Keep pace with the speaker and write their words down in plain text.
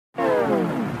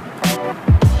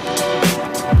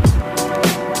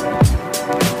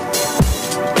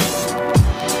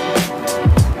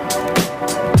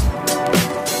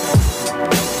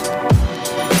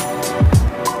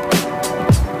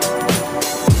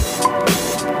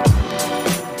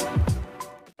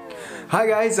Hi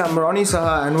guys, I'm Ronnie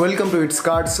Saha and welcome to It's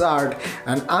Cards Art,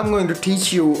 and I'm going to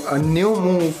teach you a new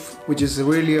move which is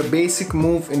really a basic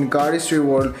move in cardistry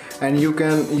world, and you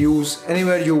can use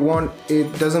anywhere you want.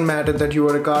 It doesn't matter that you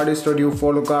are a cardist or you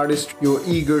follow cardist, you're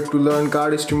eager to learn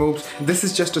cardistry moves. This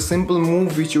is just a simple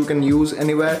move which you can use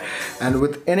anywhere and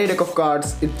with any deck of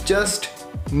cards. It just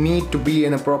need to be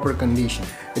in a proper condition.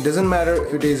 It doesn't matter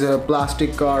if it is a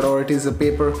plastic card or it is a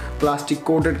paper plastic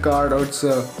coated card or it's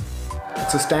a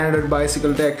standard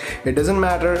bicycle deck. It doesn't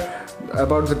matter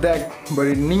about the deck, but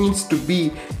it needs to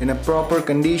be in a proper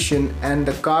condition and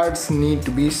the cards need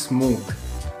to be smooth.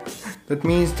 That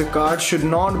means the card should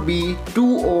not be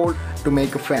too old to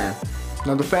make a fan.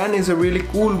 Now the fan is a really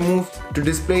cool move to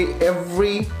display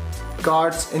every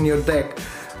cards in your deck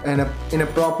in a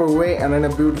proper way and in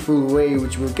a beautiful way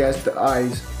which will catch the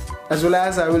eyes. As well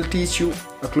as I will teach you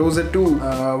a closer tool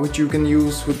which you can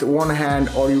use with one hand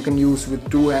or you can use with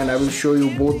two hands. I will show you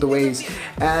both the ways.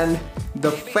 And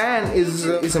the fan is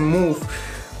a move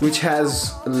which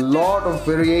has a lot of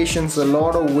variations, a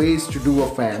lot of ways to do a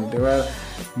fan. There are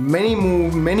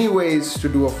many ways to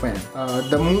do a fan.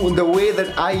 The way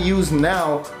that I use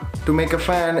now to make a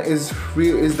fan is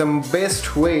the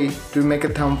best way to make a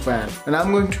thumb fan, and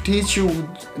I'm going to teach you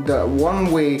the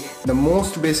one way, the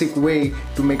most basic way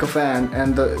to make a fan,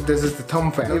 and this is the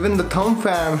thumb fan. Even the thumb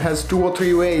fan has 2 or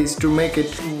 3 ways to make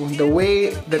it. The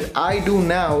way that I do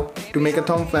now to make a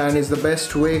thumb fan is the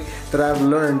best way that I've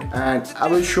learned, and I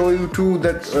will show you too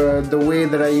that the way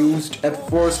that I used at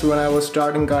first when I was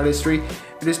starting cardistry.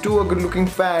 It is too a good looking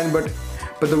fan, but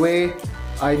the way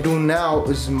I do now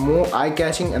is more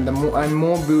eye-catching and I'm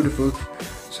more beautiful.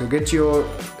 So get your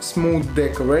smooth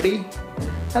deck ready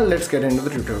and let's get into the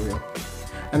tutorial.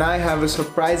 And I have a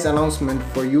surprise announcement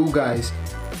for you guys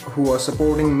who are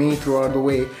supporting me throughout the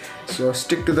way. So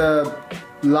stick to the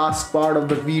last part of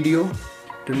the video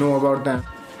to know about that.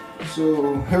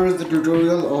 So here is the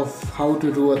tutorial of how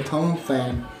to do a thumb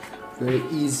fan very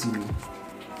easily.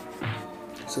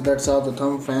 So that's how the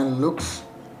thumb fan looks.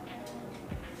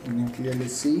 You can clearly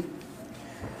see.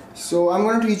 So I'm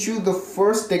going to teach you the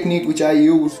first technique which I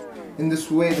use. In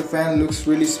this way the fan looks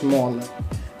really small.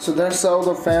 So that's how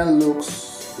the fan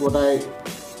looks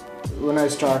when I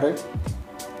started.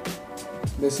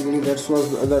 Basically that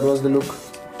was the look.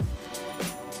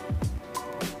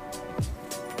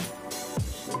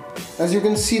 As you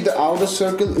can see, the outer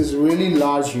circle is really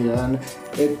large here and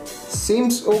it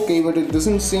seems okay, but it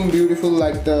doesn't seem beautiful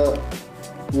like the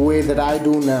way that I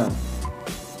do now.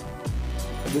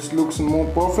 This looks more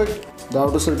perfect. The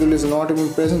outer circle is not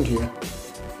even present here,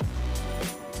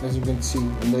 as you can see,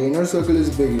 and the inner circle is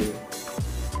big here.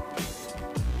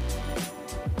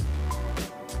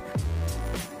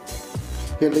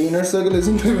 Here the inner circle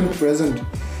isn't even present.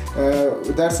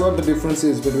 That's what the difference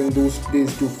is between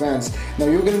these two fans. Now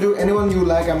you can do anyone you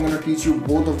like. I'm going to teach you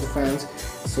both of the fans.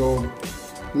 So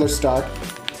let's start.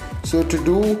 So to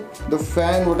do the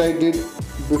fan, what I did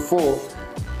before,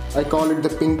 I call it the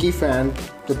pinky fan,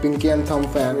 the pinky and thumb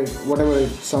fan, whatever it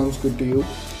sounds good to you.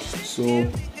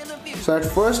 So at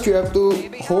first you have to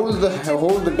hold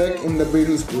the deck in the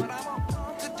Beatles grip,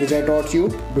 which I taught you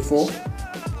before.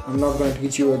 I'm not going to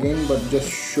teach you again, but just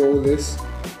show this.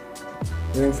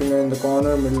 Ring finger in the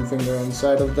corner, middle finger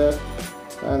inside of that,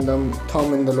 and the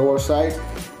thumb in the lower side.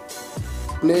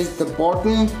 Place the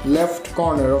bottom left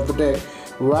corner of the deck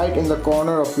right in the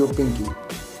corner of your pinky,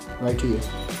 right here.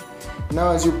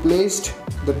 Now as you placed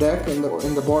the deck in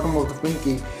the bottom of the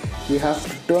pinky, you have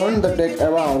to turn the deck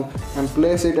around and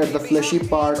place it at the fleshy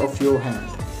part of your hand.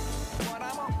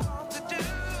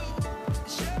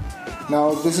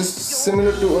 Now this is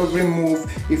similar to every move.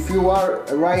 If you are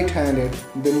right-handed,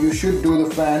 then you should do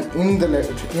the fan in the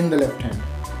left hand,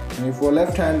 and if you are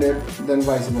left-handed, then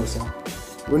vice versa.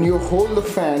 When you hold the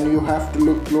fan, you have to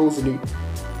look closely.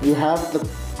 You have the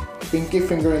pinky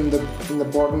finger in the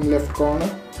bottom left corner.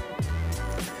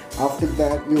 After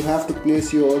that, you have to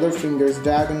place your other fingers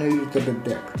diagonally to the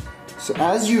deck. So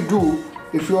as you do,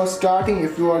 if you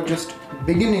are just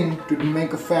beginning to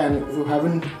make a fan, if you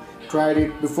haven't tried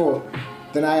it before,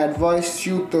 then I advise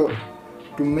you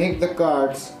to make the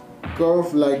cards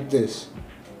curve like this,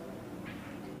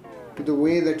 to the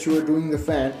way that you are doing the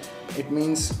fan. It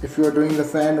means if you are doing the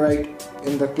fan right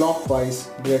in the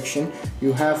clockwise direction,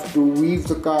 you have to weave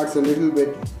the cards a little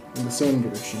bit in the same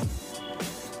direction.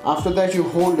 After that, you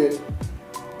hold it,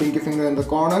 pinky finger in the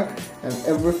corner, and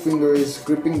every finger is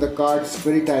gripping the cards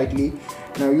very tightly.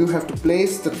 Now you have to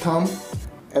place the thumb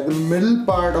at the middle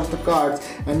part of the cards,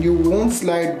 and you won't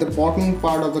slide the bottom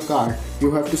part of the card.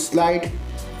 You have to slide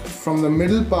from the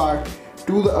middle part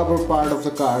to the upper part of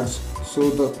the cards, so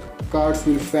the cards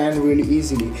will fan really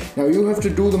easily. Now you have to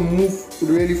do the move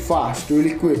really fast,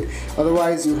 really quick,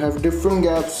 otherwise you have different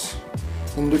gaps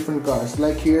in different cards.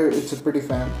 Like here, it's a pretty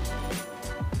fan.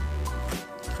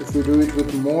 If you do it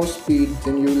with more speed,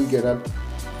 then you will get a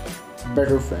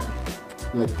better fan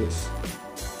like this.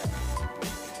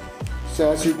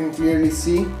 So as you can clearly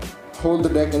see, hold the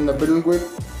deck in the middle grip,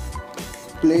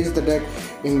 place the deck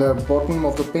in the bottom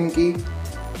of the pinky,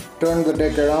 turn the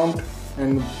deck around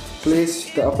and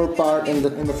place the upper part in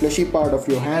the fleshy part of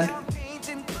your hand.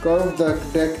 Curve the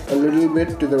deck a little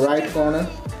bit to the right corner.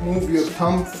 Move your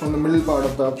thumb from the middle part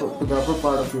of the upper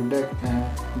part of your deck,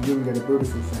 and you'll get a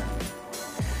beautiful fan.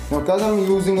 Now, because I'm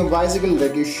using a bicycle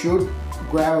deck, you should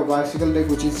grab a bicycle deck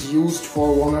which is used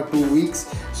for 1 or 2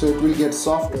 weeks, so it will get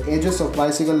soft. The edges of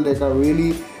bicycle deck are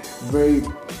really very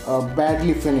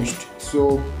badly finished,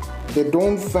 so they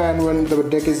don't fan when the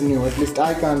deck is new. At least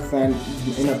I can't fan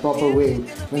in a proper way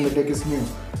when the deck is new.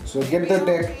 So get the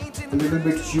deck a little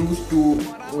bit used to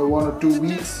 1 or 2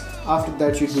 weeks. After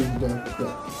that you do the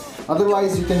deck.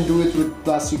 Otherwise you can do it with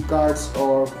plastic cards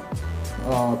or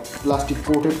plastic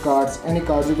coated cards. Any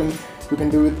cards you can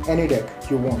do with any deck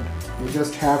you want. You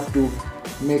just have to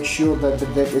make sure that the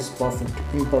deck is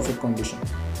in perfect condition.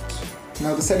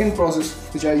 Now the second process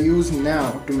which I use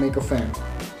now to make a fan.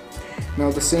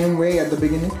 Now the same way at the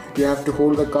beginning, you have to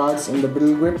hold the cards in the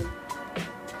middle grip.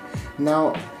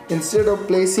 Now instead of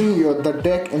placing the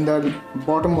deck in the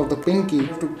bottom of the pinky,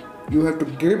 you have to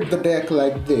grip the deck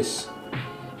like this.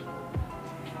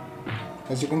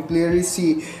 As you can clearly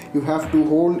see, you have to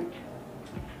hold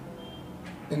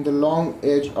in the long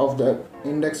edge of the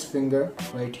index finger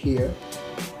right here.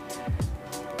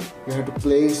 You have to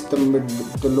place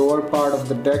the lower part of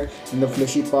the deck in the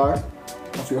fleshy part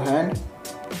of your hand.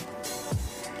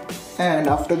 And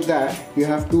after that, you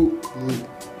have to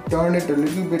turn it a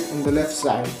little bit in the left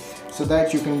side so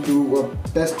that you can do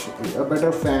a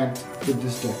better fan with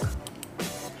this deck.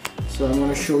 So I'm going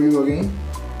to show you again.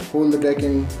 Hold the deck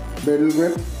in middle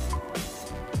grip.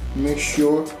 Make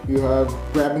sure you are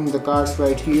grabbing the cards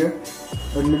right here,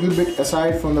 a little bit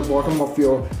aside from the bottom of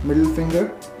your middle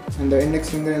finger and the index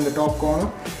finger in the top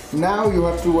corner. Now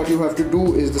what you have to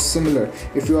do is the similar.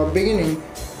 If you are beginning,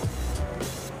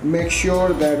 make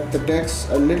sure that the deck's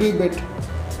a little bit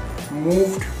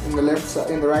moved in the left side,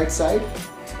 in the right side,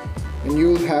 and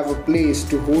you'll have a place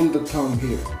to hold the thumb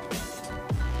here.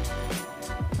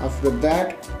 After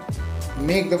that,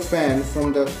 make the fan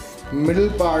from the middle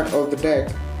part of the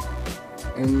deck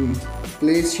and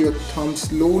place your thumb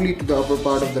slowly to the upper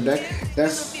part of the deck.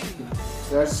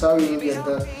 That's how you get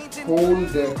the whole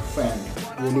deck fan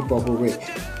really proper way.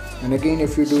 And again,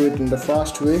 if you do it in the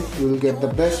fast way, you will get the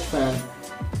best fan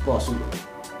possible.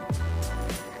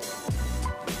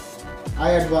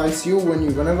 I advise you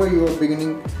whenever you are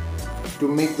beginning to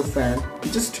make the fan,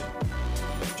 just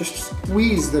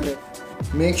squeeze the deck.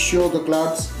 Make sure the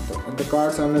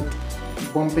cards are not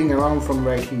bumping around from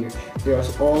right here. They are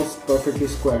all perfectly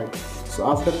squared. So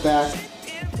after that,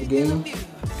 again,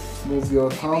 move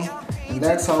your thumb, and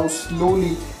that's how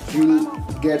slowly you'll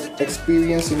get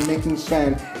experience in making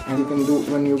fan. And you can do,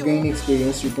 when you gain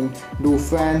experience, you can do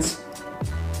fans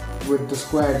with the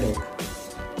square deck.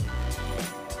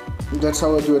 That's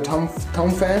how I do a thumb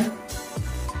fan.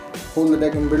 Hold the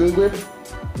deck in middle grip,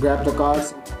 grab the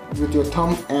cards with your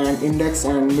thumb and index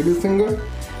and middle finger.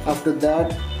 After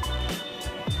that,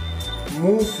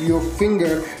 move your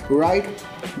finger right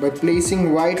by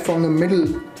placing right from the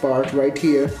middle part right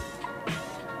here,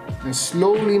 and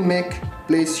slowly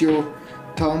place your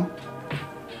thumb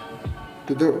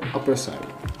to the upper side.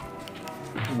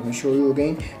 I'm going to show you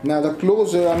again. Now the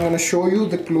closer, I'm going to show you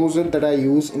the closer that I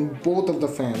use in both of the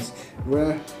fans,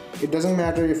 where it doesn't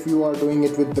matter if you are doing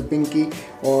it with the pinky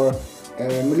or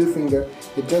middle finger.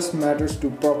 It just matters to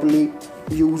properly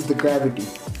use the gravity.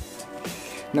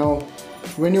 Now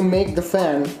when you make the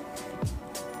fan,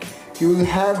 you will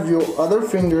have your other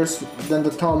fingers than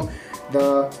the thumb,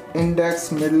 the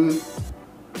index, middle,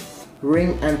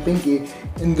 ring and pinky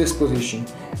in this position.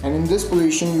 And in this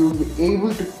position you will be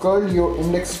able to curl your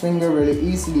index finger really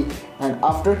easily, and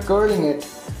after curling it,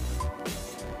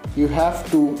 you have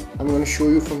to, I'm going to show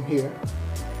you from here,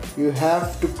 you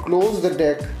have to close the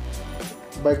deck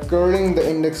by curling the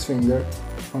index finger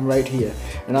from right here.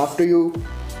 And after you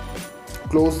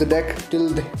close the deck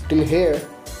till here,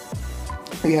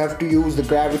 you have to use the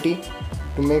gravity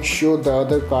to make sure the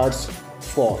other cards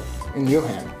fall in your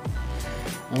hand.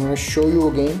 I'm going to show you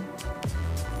again.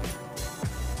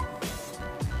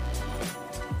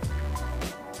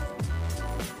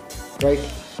 Right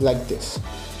like this.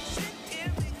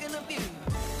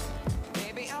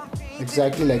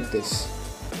 exactly like this.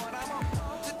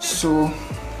 So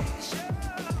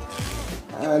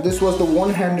this was the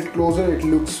one-handed closer. It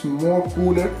looks more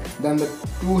cooler than the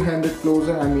two-handed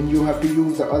closer. I mean, you have to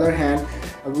use the other hand,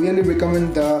 really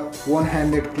becoming the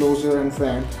one-handed closer and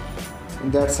fan.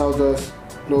 And that's how the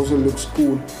closer looks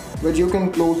cool. But you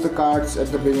can close the cards at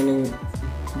the beginning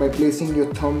by placing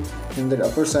your thumb in the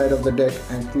upper side of the deck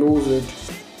and close it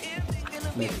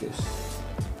like this.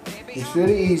 It's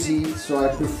very easy, so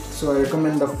I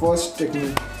recommend the first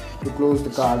technique to close the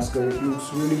cards because it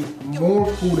looks really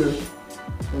more cooler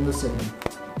than the second.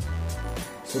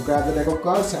 So grab the deck of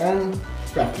cards and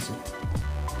practice it.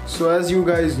 So as you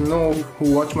guys know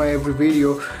who watch my every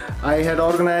video, I had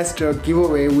organized a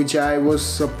giveaway which I was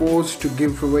supposed to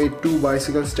give away 2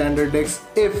 bicycle standard decks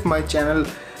if my channel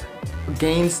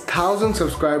gains 1000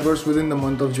 subscribers within the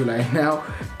month of July. Now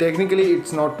technically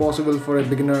it's not possible for a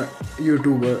beginner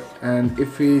YouTuber, and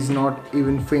if he is not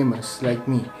even famous like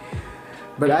me.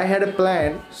 But I had a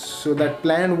plan, so that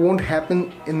plan won't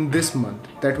happen in this month.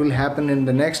 That will happen in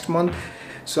the next month.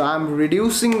 So I'm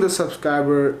reducing the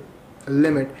subscriber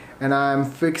limit and I'm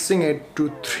fixing it to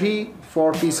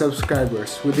 340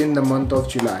 subscribers within the month of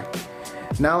July.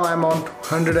 Now I'm on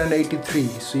 183,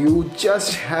 so you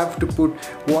just have to put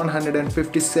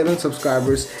 157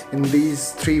 subscribers in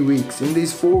these 3 weeks, in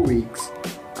these 4 weeks.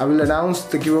 I will announce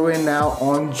the giveaway now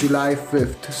on July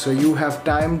 5th, so you have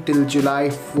time till July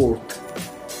 4th.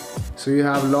 So you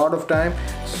have a lot of time.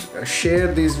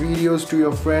 Share these videos to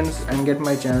your friends and get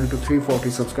my channel to 340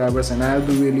 subscribers, and I'll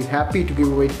be really happy to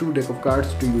give away 2 deck of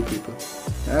cards to you people.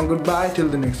 And goodbye till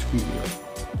the next video.